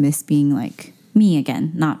 I just miss being like me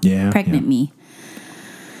again, not pregnant me.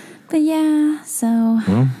 But yeah, so.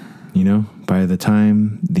 Well, by the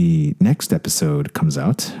time the next episode comes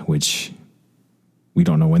out, which we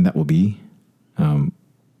don't know when that will be,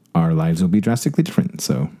 our lives will be drastically different.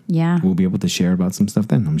 So Yeah. we'll be able to share about some stuff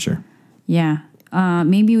then, I'm sure. Yeah.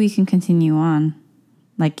 Maybe we can continue on,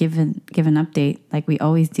 like give an update like we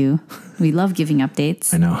always do. We love giving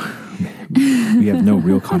updates. I know. We have no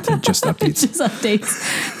real content, just updates. Just updates.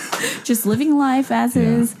 Just living life as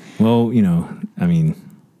is. Well, I mean,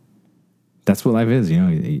 that's what life is.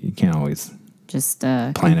 You can't always. Just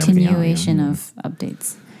a Plan everything out, continuation yeah. of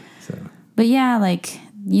updates. So But yeah, like,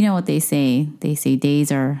 you know what they say? They say days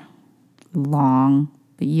are long,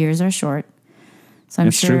 but years are short. So I'm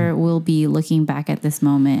It's sure true. we'll be looking back at this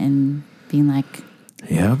moment and being like,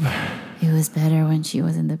 Yep. it was better when she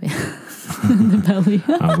was in the, in the belly.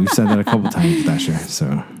 We've said that a couple times with Asher.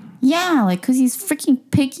 So Yeah, like, because he's freaking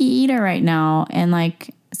picky eater right now. And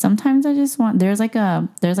like, sometimes I just want, there's like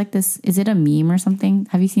this, is it a meme or something?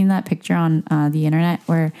 Have you seen that picture on the internet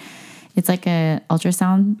where it's like a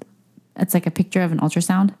ultrasound? It's like a picture of an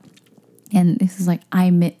ultrasound. And this is like,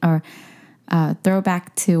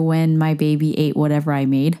 throwback to when my baby ate whatever I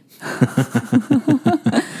made.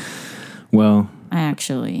 well, I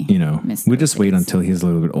actually, miss we'll those just wait days. until he's a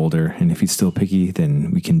little bit older. And if he's still picky,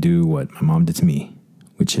 then we can do what my mom did to me,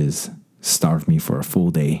 which is starve me for a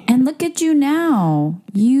full day. And look at you now.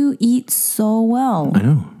 You eat so well. I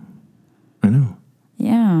know.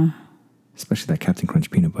 Yeah. Especially that Captain Crunch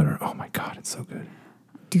peanut butter. Oh my God, it's so good.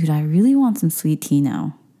 Dude, I really want some sweet tea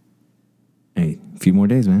now. Hey, a few more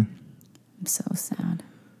days, man. I'm so sad.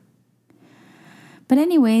 But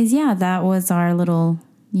anyways, yeah, that was our little,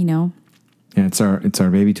 Yeah, it's our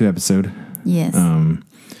baby 2 episode. yes.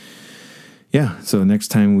 Yeah, so next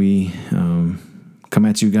time we come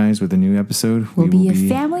at you guys with a new episode, we'll we will be a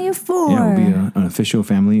family of 4. Yeah, we'll be an official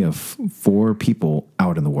family of 4 people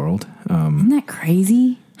out in the world. Isn't that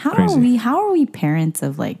crazy? Crazy. How are we parents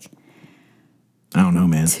of like I don't know,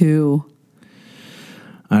 man. 2?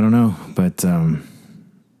 I don't know, but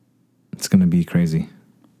it's gonna be crazy.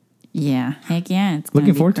 Yeah, heck yeah. It's gonna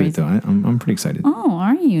Looking be forward crazy. to it though. I'm pretty excited. Oh,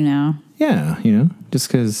 are you now? Yeah, just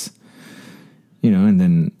because, and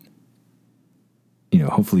then,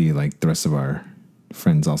 hopefully like the rest of our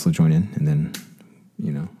friends also join in, and then,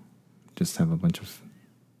 just have a bunch of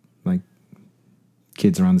like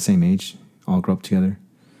kids around the same age all grow up together.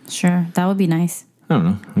 Sure, that would be nice. I don't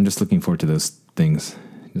know. I'm just looking forward to those things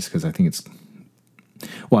just because I think it's.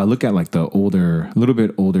 Well, I look at like the a little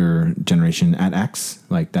bit older generation at X,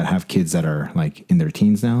 like that have kids that are like in their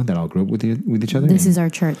teens now that all grew up with each other. This is our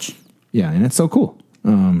church. Yeah, and it's so cool.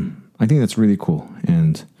 I think that's really cool.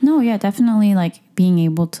 And No, yeah, definitely like being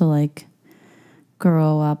able to like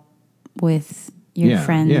grow up with your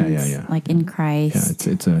friends, yeah. like in Christ.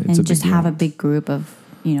 yeah, it's a and big just deal. have a big group of,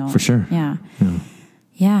 For sure. Yeah.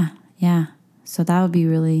 Yeah. So that would be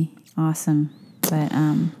really awesome. But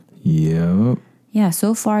Yep. yeah,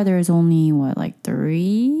 so far there's only like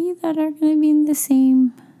 3 that are going to be in the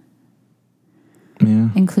same, Yeah.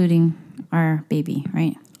 including our baby,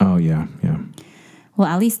 right? Oh yeah. Well,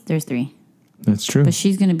 at least there's 3, That's true. but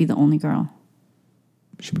she's going to be the only girl.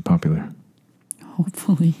 Should be popular.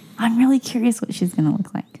 Hopefully. I'm really curious what she's going to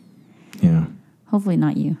look like. Yeah. Hopefully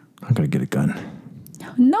not you. I'm gonna get a gun.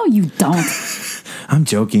 No, you don't. I'm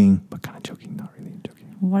joking, but kind of joking. Not really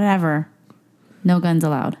joking. Whatever. No guns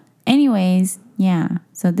allowed. Anyways, yeah.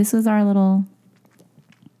 So this was our little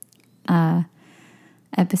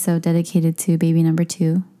episode dedicated to baby number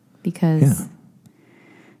 2 because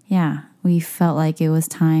we felt like it was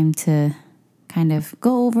time to kind of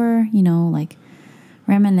go over, like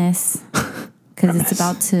reminisce because it's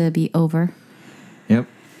about to be over. Yep.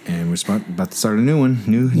 And we're about to start a new one,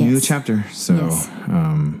 new Yes. chapter. So, Yes.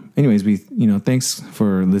 anyways, thanks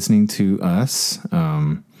for listening to us.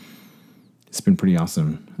 It's been pretty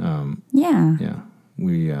awesome. Yeah.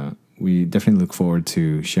 Yeah, we definitely look forward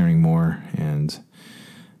to sharing more, and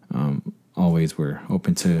always we're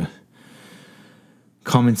open to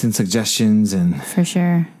comments and suggestions, and For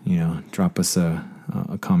sure. drop us a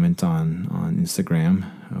comment on Instagram.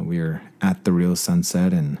 We are at The Real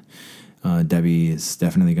Sunset, and Debbie is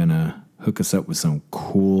definitely gonna hook us up with some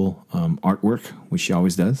cool artwork, which she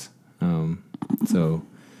always does. So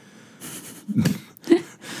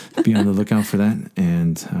be on the lookout for that.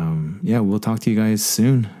 And we'll talk to you guys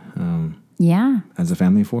soon Yeah. as a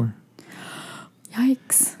family of 4.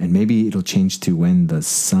 Yikes. And maybe it'll change to when the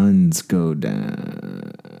suns go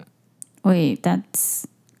down. Wait, that's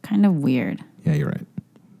kind of weird. Yeah, you're right.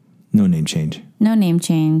 No name change. No name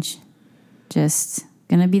change. Just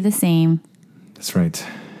gonna be the same. That's right.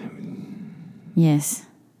 Yes.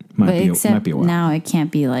 Might But be except a while. now it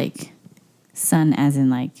can't be like sun as in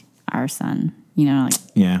like our son. You know, like,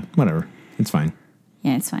 Yeah, whatever. It's fine.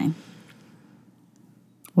 yeah, it's fine.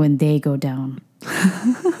 When they go down.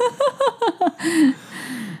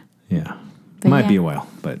 Yeah. But Might yeah. be a while,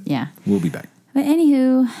 but Yeah. we'll be back. But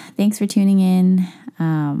anywho, thanks for tuning in.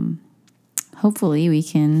 Hopefully we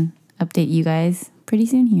can update you guys pretty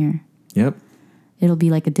soon here. Yep. It'll be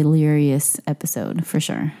like a delirious episode for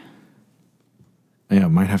sure. Yeah,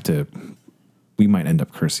 we might end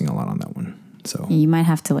up cursing a lot on that one. So Yeah, you might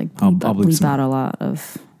have to like I'll bleep, bleep bleep some out a lot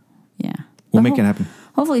of, yeah. we'll But make it happen.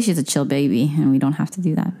 Hopefully she's a chill baby and we don't have to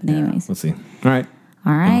do that. But anyways. We'll see. All right.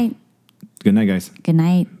 All right. Good night, guys. Good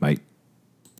night. Bye.